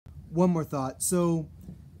one more thought. So,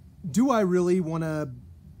 do I really want to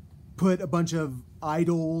put a bunch of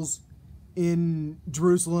idols in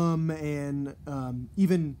Jerusalem and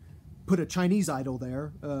even put a Chinese idol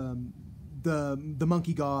there, the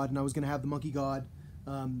monkey god, and I was going to have the monkey god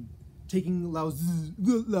taking Lao Tzu,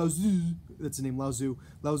 that's the name, Lao Tzu,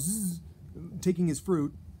 taking his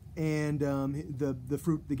fruit, and the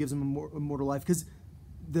fruit that gives him immortal life, because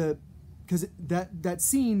that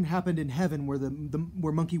scene happened in heaven where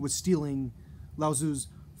where Monkey was stealing Lao Tzu's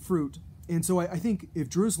fruit. And so I think if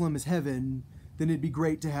Jerusalem is heaven, then it'd be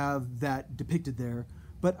great to have that depicted there.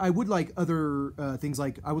 But I would like other things,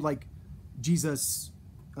 like I would like Jesus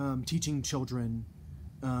teaching children.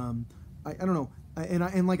 I don't know.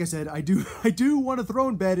 And like I said, I do want a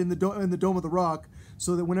throne bed in the Dome of the Rock,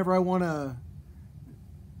 so that whenever I want to.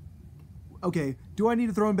 Okay, do I need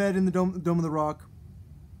a throne bed in the Dome of the Rock?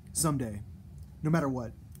 Someday, no matter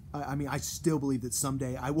what. I mean, I still believe that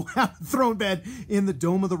someday I will have a throne bed in the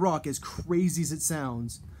Dome of the Rock, as crazy as it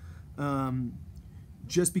sounds,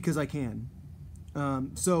 just because I can.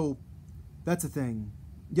 So that's the thing.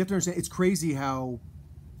 You have to understand, it's crazy how,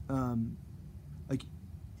 like,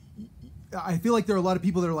 I feel like there are a lot of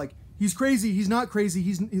people that are like, he's crazy, he's not crazy,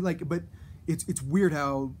 he's like, but it's weird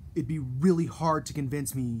how it'd be really hard to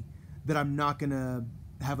convince me that I'm not gonna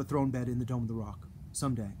have a throne bed in the Dome of the Rock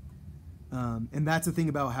someday. And that's the thing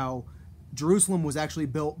about how Jerusalem was actually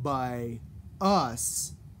built by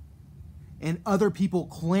us, and other people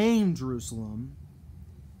claim Jerusalem,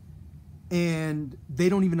 and they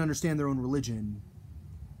don't even understand their own religion.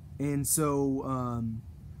 And so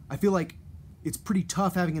I feel like it's pretty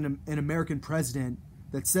tough having an American president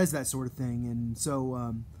that says that sort of thing. And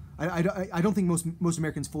so I don't think most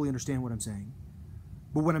Americans fully understand what I'm saying.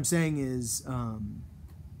 But what I'm saying is I'm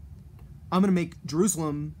going to make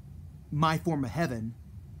Jerusalem my form of heaven,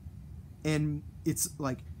 and it's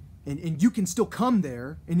like, and you can still come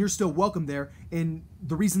there, and you're still welcome there. And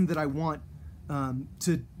the reason that I want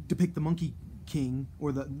to depict the Monkey King,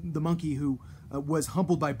 or the monkey who was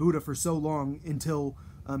humbled by Buddha for so long until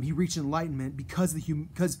he reached enlightenment, because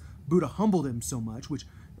Buddha humbled him so much, which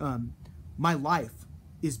my life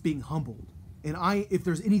is being humbled. And if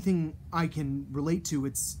there's anything I can relate to,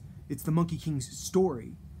 it's the Monkey King's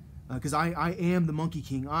story. Because I am the Monkey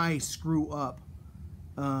King. I screw up.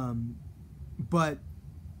 But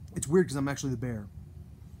it's weird because I'm actually the bear.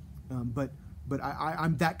 But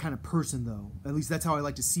I'm that kind of person, though. At least that's how I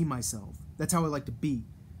like to see myself. That's how I like to be.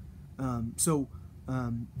 So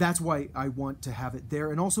that's why I want to have it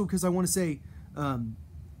there. And also because I want to say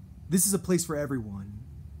this is a place for everyone.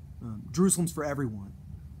 Jerusalem's for everyone.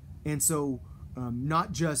 And so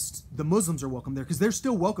not just the Muslims are welcome there, because they're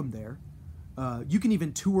still welcome there. You can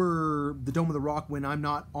even tour the Dome of the Rock when I'm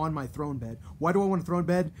not on my throne bed. Why do I want a throne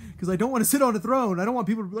bed? Because I don't want to sit on a throne. I don't want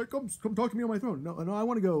people to be like, come talk to me on my throne. No, I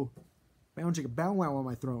want to go bound chicka bow wow on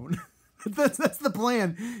my throne. that's the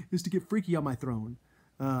plan, is to get freaky on my throne.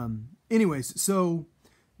 Anyways, so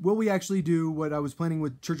will we actually do what I was planning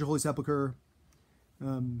with Church of Holy Sepulchre?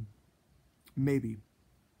 Maybe.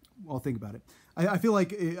 I'll think about it. I feel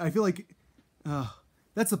like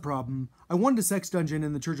that's the problem. I wanted a sex dungeon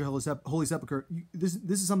in the Church of Holy Sepulchre. This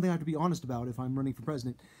is something I have to be honest about if I'm running for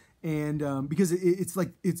president, and because it's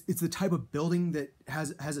the type of building that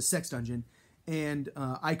has a sex dungeon, and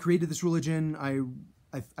I created this religion.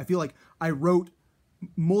 I feel like I wrote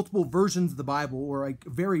multiple versions of the Bible, or I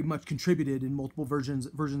very much contributed in multiple versions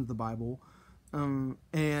of the Bible,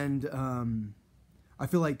 and I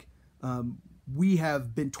feel like we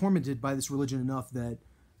have been tormented by this religion enough that.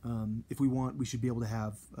 If we want, we should be able to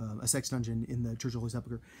have a sex dungeon in the Church of Holy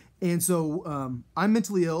Sepulchre. And so I'm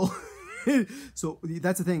mentally ill. So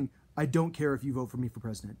that's the thing. I don't care if you vote for me for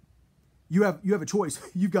president. You have a choice.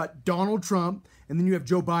 You've got Donald Trump, and then you have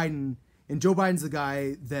Joe Biden. And Joe Biden's the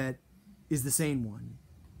guy that is the sane one.